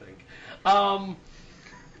person, I think.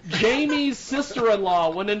 Jamie's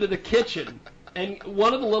sister-in-law went into the kitchen, and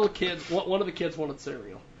one of the kids wanted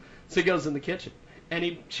cereal, so he goes in the kitchen,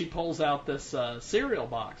 and she pulls out this cereal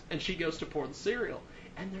box, and she goes to pour the cereal,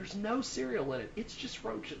 and there's no cereal in it. It's just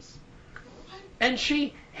roaches. And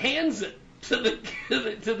she hands it to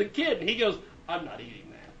the kid, and he goes, "I'm not eating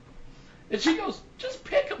that." And she goes, "Just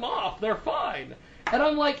pick them off. They're fine." And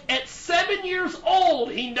I'm like, at 7 years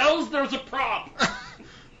old, he knows there's a problem.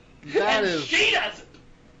 She doesn't.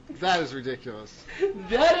 That is ridiculous.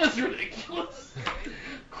 That is ridiculous.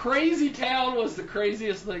 Crazy Town was the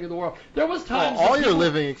craziest thing in the world. There was times all your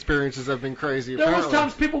living experiences have been crazy. There was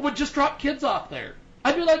times people would just drop kids off there.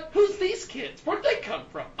 I'd be like, "Who's these kids? Where'd they come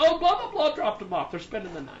from?" "Oh, blah blah blah, dropped them off. They're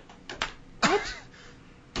spending the night." What?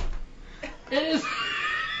 It is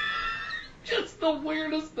just the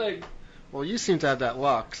weirdest thing. Well, you seem to have that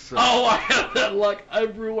luck. So. Oh, I have that luck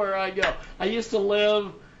everywhere I go. I used to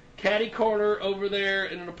live catty corner over there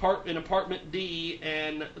in apartment D,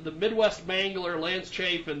 and the Midwest Mangler, Lance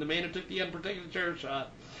Chafin, the man who took the unprotected chair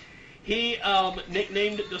shot, he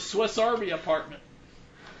nicknamed it the Swiss Army apartment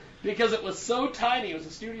because it was so tiny. It was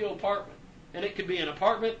a studio apartment, and it could be an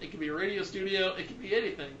apartment, it could be a radio studio, it could be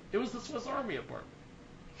anything. It was the Swiss Army apartment.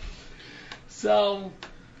 So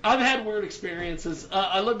I've had weird experiences.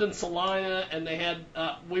 I lived in Salina, and they had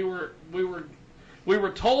we were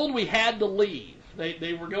told we had to leave.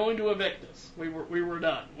 They were going to evict us. We were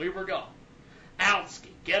done. We were gone. Outski,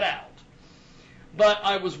 get out. But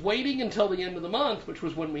I was waiting until the end of the month, which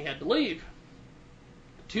was when we had to leave.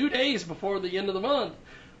 2 days before the end of the month,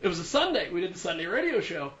 it was a Sunday. We did the Sunday radio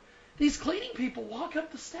show. These cleaning people walk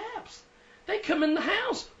up the steps. They come in the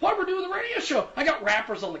house while we're doing the radio show. I got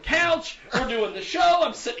wrappers on the couch. We're doing the show.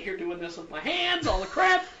 I'm sitting here doing this with my hands, all the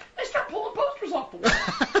crap. They start pulling posters off the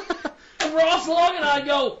wall. And Ross Long and I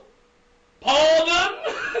go, "Pardon?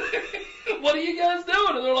 What are you guys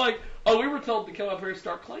doing?" And they're like, "Oh, we were told to come up here and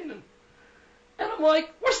start cleaning." And I'm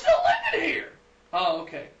like, "We're still living here." "Oh,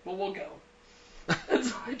 okay. Well, we'll go." And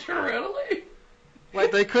so I turn around and leave.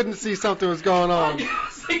 Like they couldn't see something was going on. I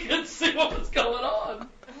guess they couldn't see what was going on.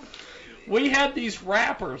 We had these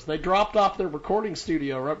rappers. They dropped off their recording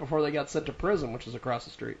studio right before they got sent to prison, which is across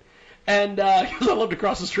the street. And because I lived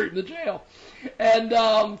across the street in the jail.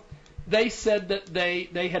 And they said that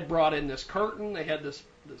they had brought in this curtain. They had this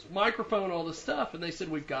this microphone, all this stuff, and they said,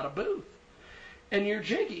 we've got a booth. And you're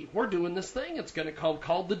Jiggy. We're doing this thing. It's going to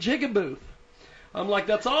called the Jiggy booth. I'm like,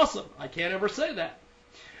 that's awesome. I can't ever say that.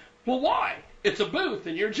 Well, why? It's a booth,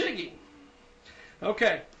 and you're Jiggy.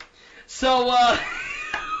 Okay. So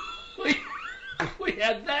we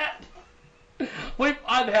had that.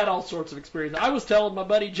 I've had all sorts of experience. I was telling my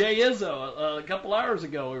buddy Jay Izzo a couple hours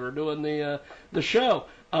ago, we were doing the show,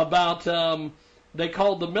 about they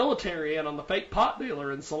called the military in on the fake pot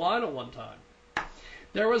dealer in Salina one time.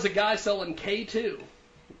 There was a guy selling K2.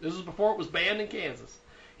 This was before it was banned in Kansas.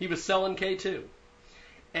 He was selling K2.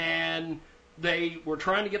 And they were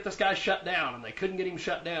trying to get this guy shut down, and they couldn't get him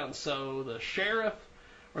shut down. So the sheriff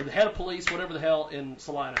or the head of police, whatever the hell, in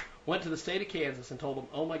Salina, went to the state of Kansas and told them,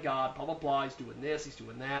 oh, my God, blah, blah, blah, he's doing this, he's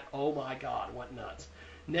doing that. Oh, my God, went nuts.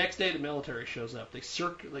 Next day, the military shows up. They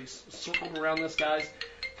circled around this guy's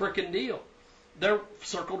frickin' deal. They're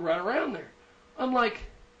circled right around there. I'm like,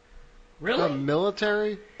 really? The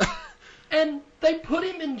military? And they put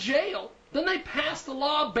him in jail. Then they passed the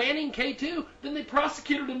law banning K2. Then they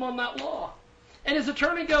prosecuted him on that law. And his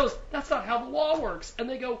attorney goes, that's not how the law works. And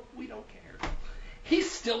they go, we don't care. He's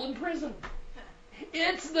still in prison.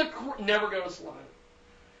 It's never go to Salina.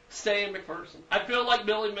 Stay in McPherson. I feel like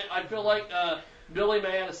Billy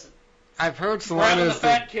Madison. I've heard Salina grabbing is the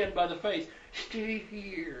fat kid by the face. Stay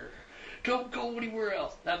here. Don't go anywhere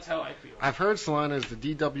else. That's how I feel. I've heard Salina is the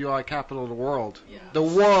DWI capital of the world. Yeah. The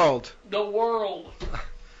world. The world.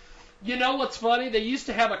 You know what's funny? They used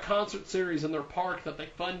to have a concert series in their park that they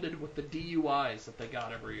funded with the DUIs that they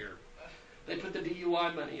got every year. They put the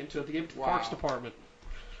DUI money into it. They gave it to the Parks Department.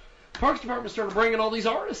 The Parks Department started bringing all these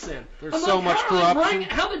artists in. There's so much corruption.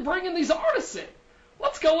 How are they bringing these artists in?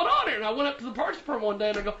 What's going on here? And I went up to the Parks Department one day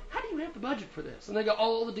and I go, how do you have the budget for this? And they go,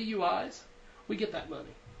 all the DUIs, we get that money.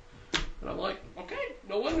 And I'm like, okay,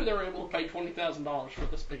 no wonder they were able to pay $20,000 for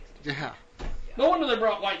this big. Yeah. No wonder they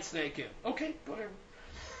brought White Snake in. Okay, whatever.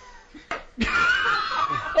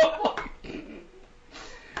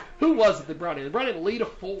 Who was it they brought in? They brought in Lita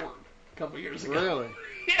Ford a couple years ago. Really?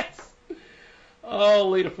 Yes. Oh,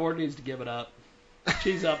 Lita Ford needs to give it up.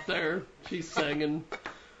 She's up there. She's singing.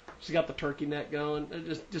 She's got the turkey neck going.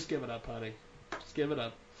 Just give it up, honey. Just give it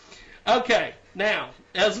up. Okay, now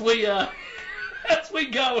as we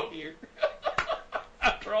go here,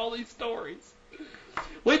 after all these stories,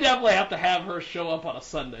 we definitely have to have her show up on a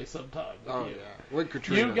Sunday sometime. Oh yeah, with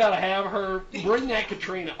Katrina. You've got to have her bring that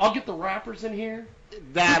Katrina. I'll get the rappers in here.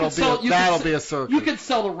 That'll be a circus. You could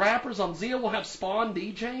sell the rappers on Zeal. We'll have Spawn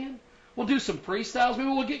DJing. We'll do some freestyles. Maybe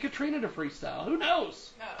we'll get Katrina to freestyle. Who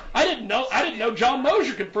knows? No. I didn't know John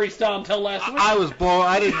Mosier could freestyle until last week. I was blown.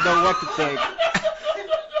 I didn't know what to think.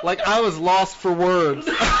 Like I was lost for words.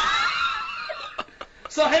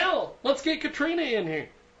 So hell, let's get Katrina in here.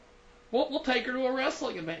 We'll take her to a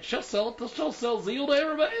wrestling event. She'll sell Zeal to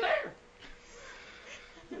everybody there.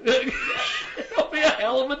 It'll be a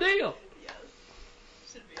hell of a deal. Yes.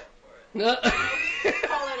 Should be up for it.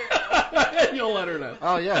 I'll let her know. You'll let her know.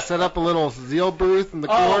 Oh yeah, set up a little Zeal booth in the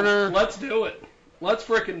corner. Let's do it. Let's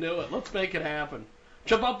frickin' do it. Let's make it happen.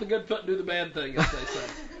 Jump off the good foot and do the bad thing, as they say.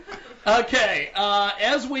 Okay,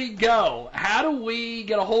 as we go, how do we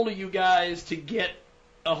get a hold of you guys to get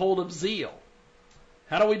a hold of Zeal?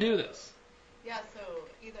 How do we do this? Yeah, so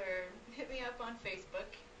either hit me up on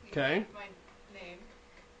Facebook. Okay. My name,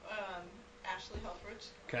 Ashley Helfrich.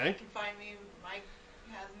 Okay. You can find me. Mike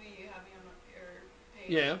has me. You have me on your page.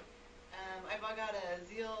 Yeah. I've got a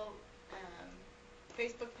Zeal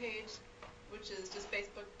Facebook page, which is just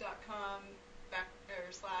facebook.com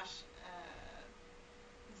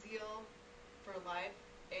 / Zeal for Life,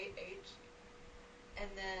 AH. And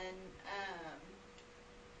then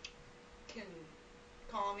can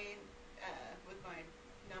call me with my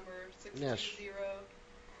number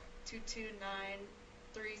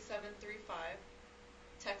 620-229-3735.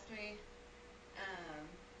 Text me.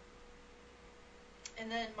 And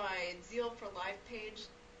then my Zeal for Life page is,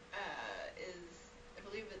 I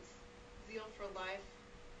believe it's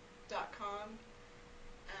zealforlife.com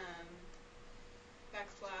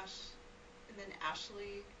 / and then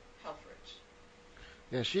Ashley Helfrich.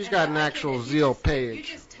 Yeah, she's got an actual Zeal page. You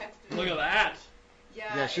just text me. Look at that.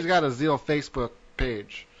 Yeah, she's got a Zeal Facebook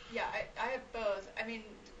page. Yeah, I have both. I mean,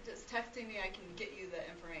 just texting me, I can get you the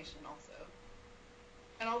information also.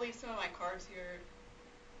 And I'll leave some of my cards here.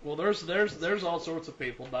 Well, there's all sorts of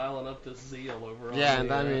people dialing up this Zeal over. Yeah,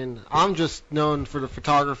 and I mean, I'm just known for the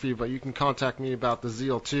photography, but you can contact me about the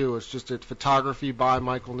Zeal too. It's just at Photography by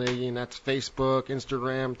Michael Nagy, and that's Facebook,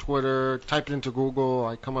 Instagram, Twitter. Type it into Google.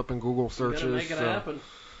 I come up in Google searches. You gotta make it happen.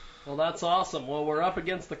 Well, that's awesome. Well, we're up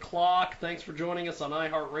against the clock. Thanks for joining us on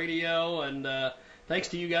iHeartRadio, and thanks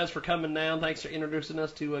to you guys for coming down. Thanks for introducing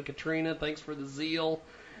us to Katrina. Thanks for the zeal.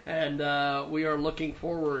 And we are looking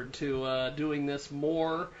forward to doing this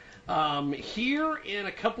more here in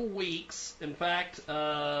a couple weeks. In fact,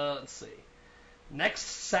 let's see. Next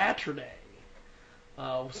Saturday,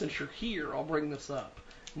 since you're here, I'll bring this up.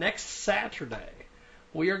 Next Saturday,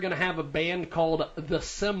 we are going to have a band called The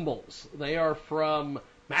Symbols. They are from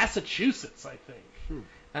Massachusetts, I think.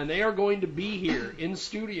 And they are going to be here in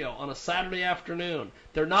studio on a Saturday afternoon.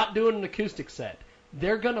 They're not doing an acoustic set.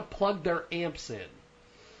 They're going to plug their amps in.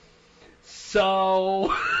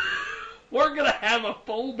 So we're going to have a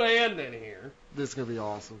full band in here. This is going to be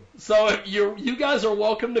awesome. So if you guys are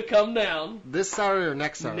welcome to come down. This Saturday or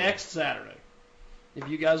next Saturday? Next Saturday. If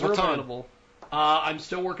you guys are available. I'm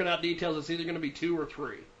still working out details. It's either going to be 2 or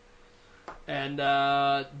 3. And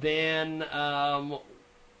then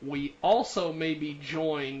we also may be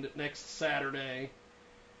joined next Saturday.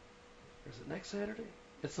 Is it next Saturday?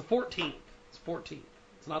 It's the 14th. It's 14th.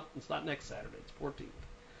 It's not next Saturday. It's 14th.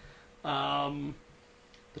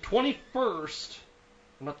 The 21st.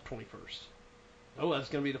 Not the 21st. Oh, that's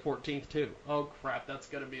going to be the 14th too. Oh crap, that's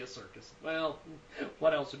going to be a circus. Well,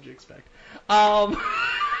 what else would you expect? The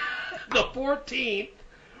 14th,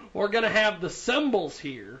 we're going to have the Symbols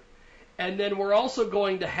here, and then we're also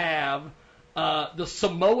going to have the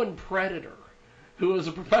Samoan Predator, who is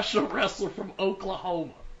a professional wrestler from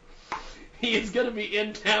Oklahoma. He is going to be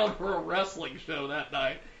in town for a wrestling show that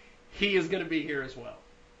night. He is going to be here as well.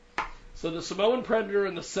 So the Samoan Predator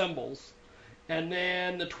and the Symbols. And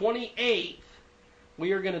then the 28th,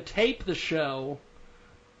 we are going to tape the show,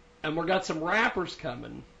 and we've got some rappers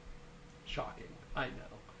coming. Shocking, I know.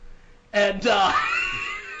 And,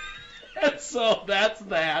 and so that's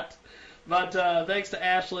that. But thanks to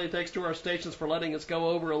Ashley, thanks to our stations for letting us go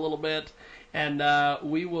over a little bit. And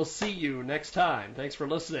we will see you next time. Thanks for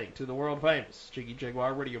listening to the world famous Jiggy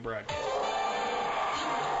Jaguar radio broadcast.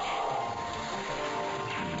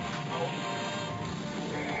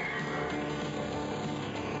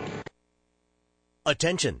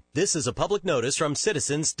 Attention, this is a public notice from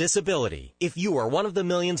Citizens Disability. If you are one of the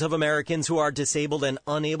millions of Americans who are disabled and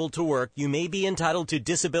unable to work, you may be entitled to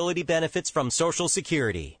disability benefits from Social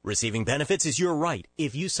Security. Receiving benefits is your right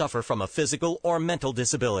if you suffer from a physical or mental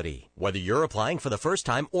disability. Whether you're applying for the first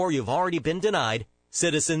time or you've already been denied,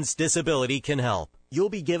 Citizens Disability can help. You'll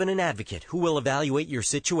be given an advocate who will evaluate your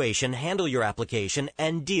situation, handle your application,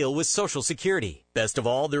 and deal with Social Security. Best of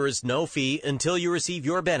all, there is no fee until you receive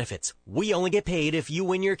your benefits. We only get paid if you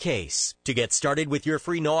win your case. To get started with your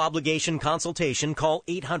free no-obligation consultation, call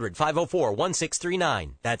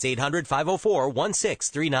 800-504-1639. That's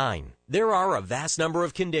 800-504-1639. There are a vast number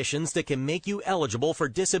of conditions that can make you eligible for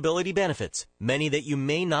disability benefits, many that you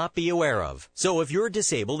may not be aware of. So if you're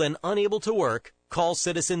disabled and unable to work, call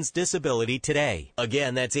Citizens Disability today.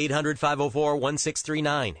 Again, that's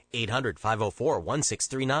 800-504-1639.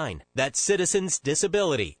 800-504-1639. That's Citizens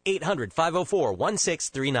Disability.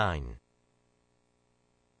 800-504-1639.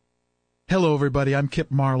 Hello, everybody. I'm Kip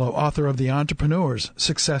Marlowe, author of The Entrepreneurs,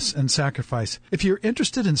 Success and Sacrifice. If you're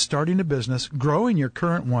interested in starting a business, growing your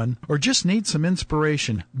current one, or just need some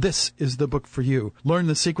inspiration, this is the book for you. Learn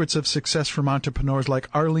the secrets of success from entrepreneurs like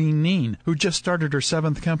Arlene Neen, who just started her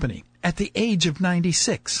 7th company at the age of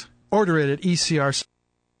 96. Order it at ECR.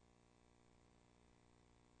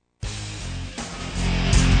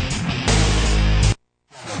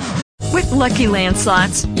 With Lucky Land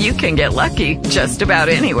Slots, you can get lucky just about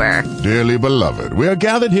anywhere. Dearly beloved, we are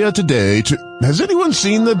gathered here today to... Has anyone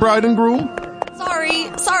seen the bride and groom?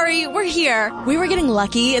 Sorry, we're here. We were getting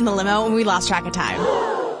lucky in the limo and we lost track of time.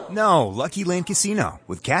 No, Lucky Land Casino,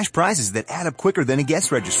 with cash prizes that add up quicker than a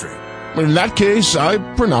guest registry. In that case, I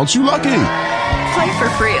pronounce you lucky. Play for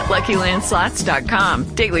free at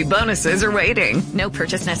LuckyLandSlots.com. Daily bonuses are waiting. No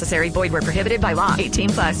purchase necessary. Void where prohibited by law.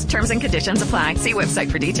 18+. Terms and conditions apply. See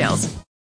website for details.